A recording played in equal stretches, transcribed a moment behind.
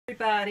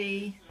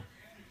Everybody,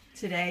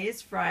 today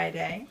is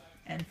Friday,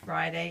 and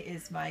Friday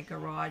is my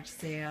garage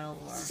sale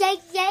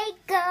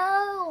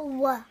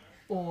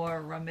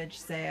or rummage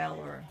sale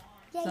or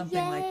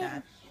something like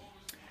that.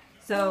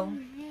 So,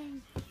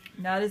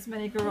 not as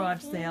many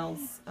garage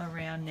sales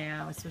around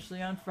now,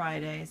 especially on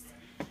Fridays.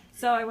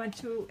 So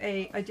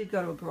I did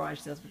go to a garage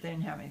sales, but they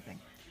didn't have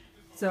anything.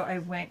 So I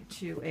went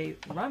to a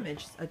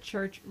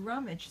church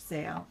rummage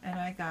sale, and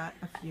I got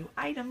a few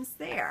items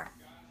there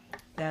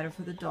that are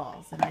for the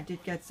dolls. And I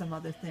did get some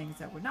other things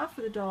that were not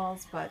for the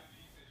dolls, but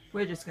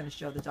we're just going to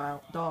show the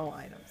doll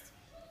items.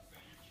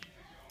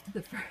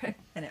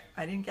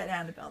 I didn't get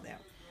Annabelle there.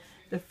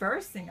 The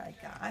first thing I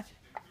got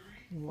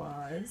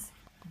was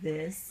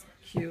this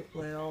cute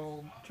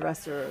little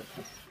dresser.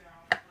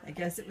 I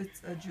guess it was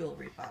a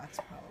jewelry box,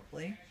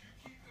 probably.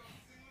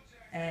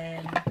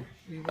 And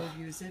we will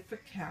use it for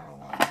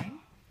Caroline.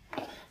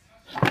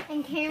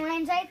 And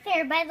Caroline's right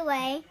there, by the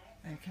way.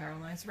 And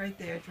Caroline's right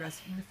there,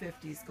 dressed in the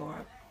 50s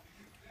garb.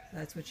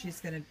 That's what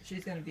she's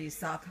gonna be,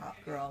 sock hop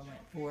girl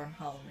for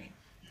Halloween.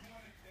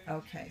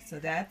 Okay, so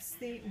that's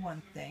the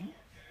one thing.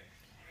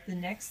 The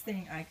next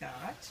thing I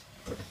got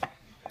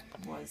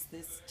was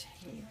this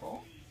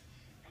table.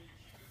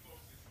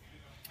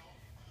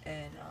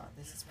 And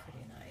this is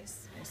pretty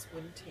nice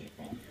wooden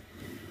table.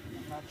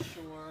 I'm not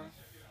sure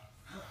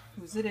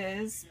whose it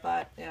is,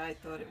 but yeah, I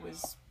thought it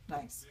was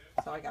nice,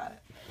 so I got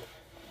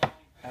it.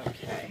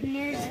 Okay. And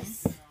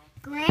there's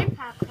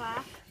Grandpa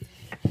clock.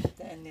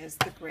 Then there's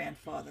the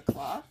grandfather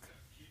clock.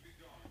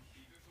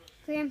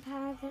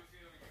 Grandpa.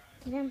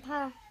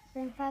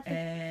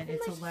 And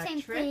it's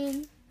electric.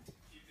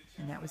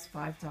 And that was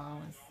 $5.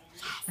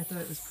 I thought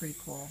it was pretty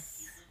cool.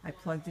 I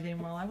plugged it in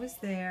while I was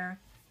there,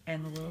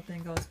 and the little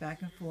thing goes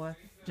back and forth.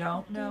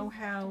 Don't know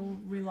how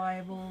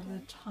reliable the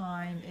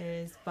time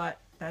is, but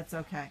that's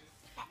okay.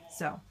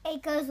 So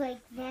it goes like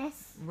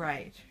this.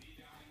 Right.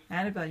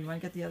 Annabelle, you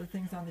want to get the other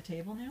things on the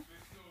table now?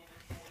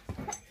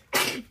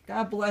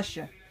 God bless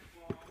you.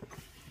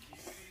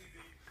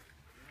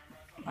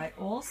 I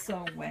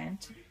also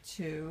went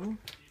to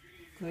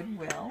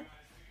Goodwill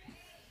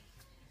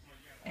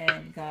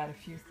and got a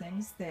few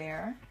things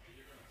there,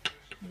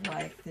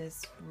 like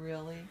this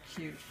really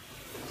cute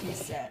tea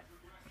set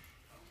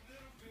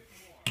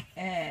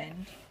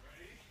and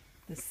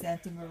the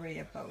Santa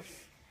Maria boat.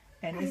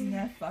 And isn't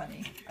that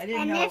funny? I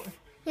didn't know. If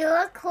you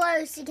look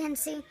close, you can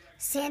see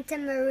Santa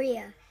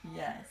Maria.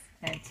 Yes,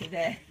 and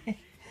today,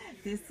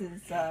 this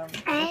is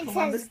and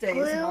Columbus Day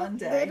is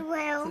Monday.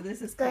 Goodwill. So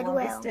this is Goodwill.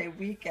 Columbus Day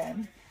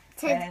weekend.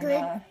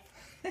 And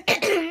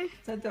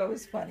so that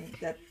was funny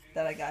that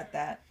I got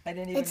that. I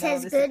didn't even know. It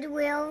says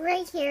Goodwill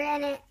right here,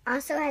 and it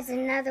also has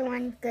another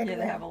one, Goodwill.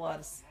 Yeah, they have a lot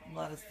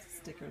of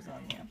stickers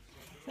on there.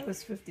 That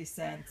was 50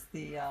 cents.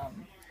 The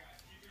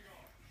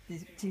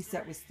tea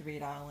set was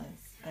 $3,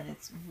 and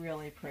it's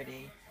really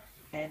pretty.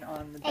 And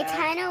on the back, it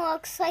kind of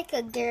looks like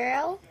a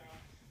girl.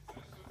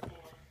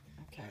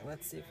 Okay,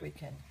 let's see if we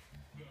can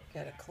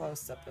get a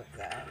close-up of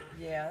that.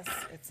 Yes,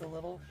 it's a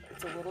little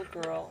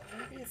girl.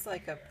 Maybe it's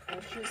like a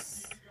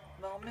Precious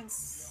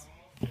Moments.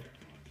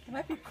 It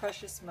might be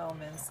Precious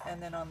Moments.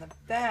 And then on the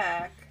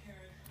back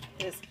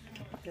there's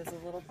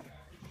a little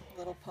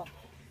pump.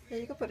 Yeah,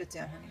 you can put it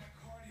down, honey.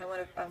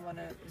 I want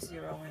to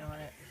zero in on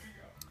it,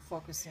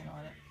 focus in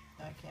on it.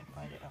 I can't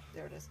find it. Oh,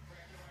 there it is.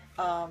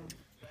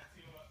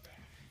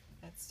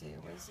 Let's see,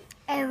 what is it?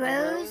 A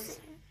rose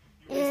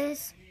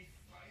is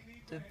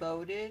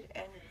devoted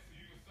and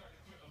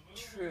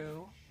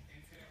true,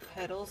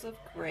 petals of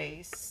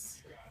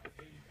grace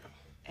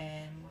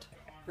and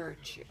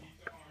virtue.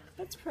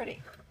 That's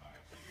pretty.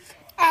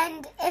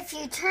 And if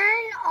you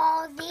turn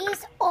all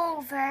these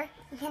over,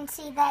 you can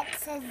see that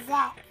says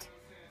that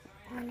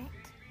on it.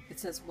 It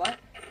says what?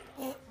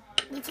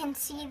 You can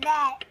see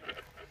that,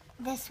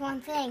 this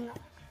one thing.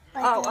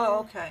 Like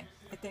okay.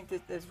 I think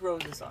that there's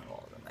roses on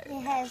all of them.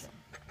 It has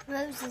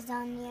roses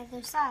on the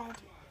other side.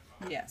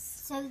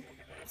 Yes.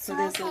 So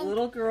there's a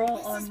little girl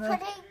on the...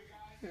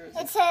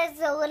 It says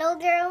the little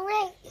girl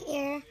right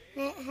here,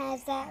 and it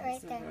has that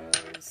right there.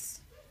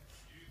 Rose.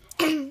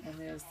 And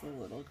there's the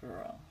little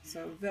girl.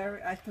 So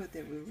I thought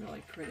they were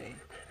really pretty.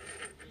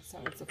 So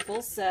it's a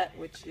full set,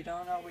 which you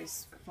don't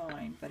always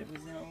find, but it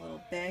was in a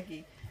little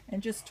baggie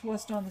and just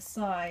tossed on the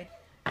side.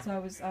 So I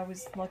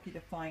was lucky to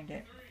find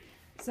it.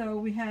 So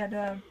we had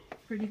a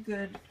pretty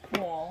good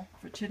haul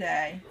for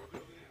today,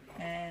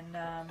 and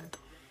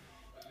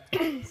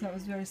so it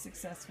was a very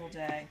successful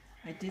day.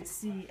 I did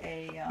see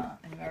an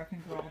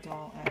American Girl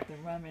doll at the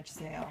rummage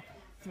sale,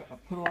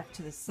 put off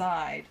to the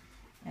side,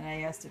 and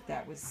I asked if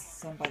that was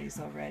somebody's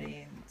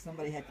already, and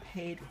somebody had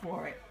paid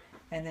for it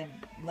and then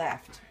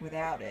left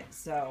without it.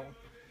 So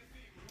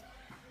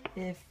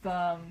if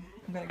I'm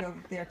going to go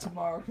there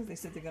tomorrow, because they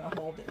said they're going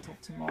to hold it till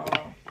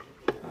tomorrow.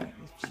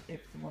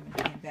 If the woman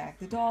came back.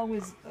 The doll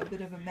was a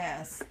bit of a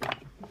mess,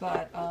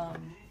 but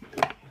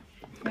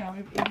you know,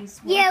 it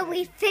was. Yeah,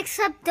 we fix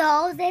up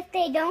dolls if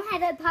they don't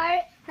have a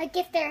part, like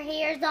if their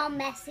hair's all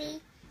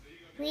messy.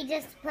 We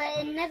just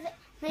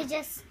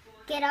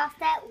get off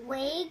that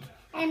wig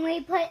and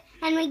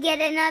we get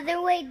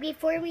another wig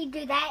before we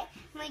do that.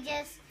 We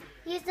just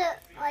use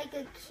like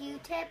a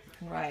Q-tip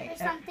Right. or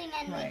something,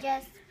 and Right. we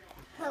just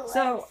put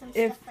So and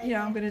if stuff like you know,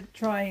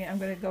 that. I'm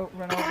gonna go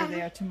run over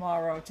there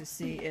tomorrow to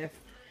see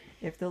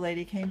if the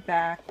lady came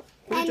back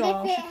for the And if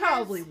doll. it She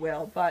probably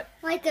will, but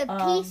like a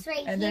piece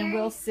right and here. then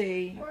we'll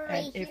see. or And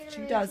right if here, she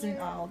right doesn't,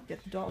 here. I'll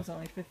get the doll. It's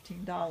only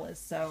 $15.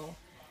 So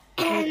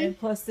and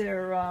plus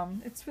they're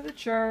it's for the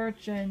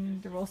church,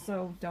 and they're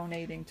also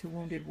donating to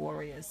Wounded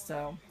Warriors.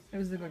 So it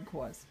was a good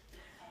cause.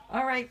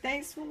 All right,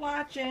 thanks for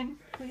watching.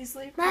 Please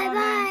leave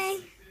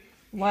comments,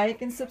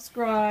 like, and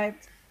subscribe.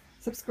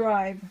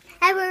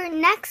 Our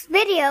next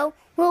video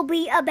will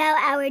be about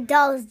our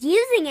dolls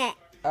using it.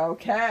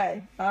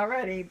 Okay.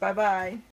 Alrighty. Bye-bye.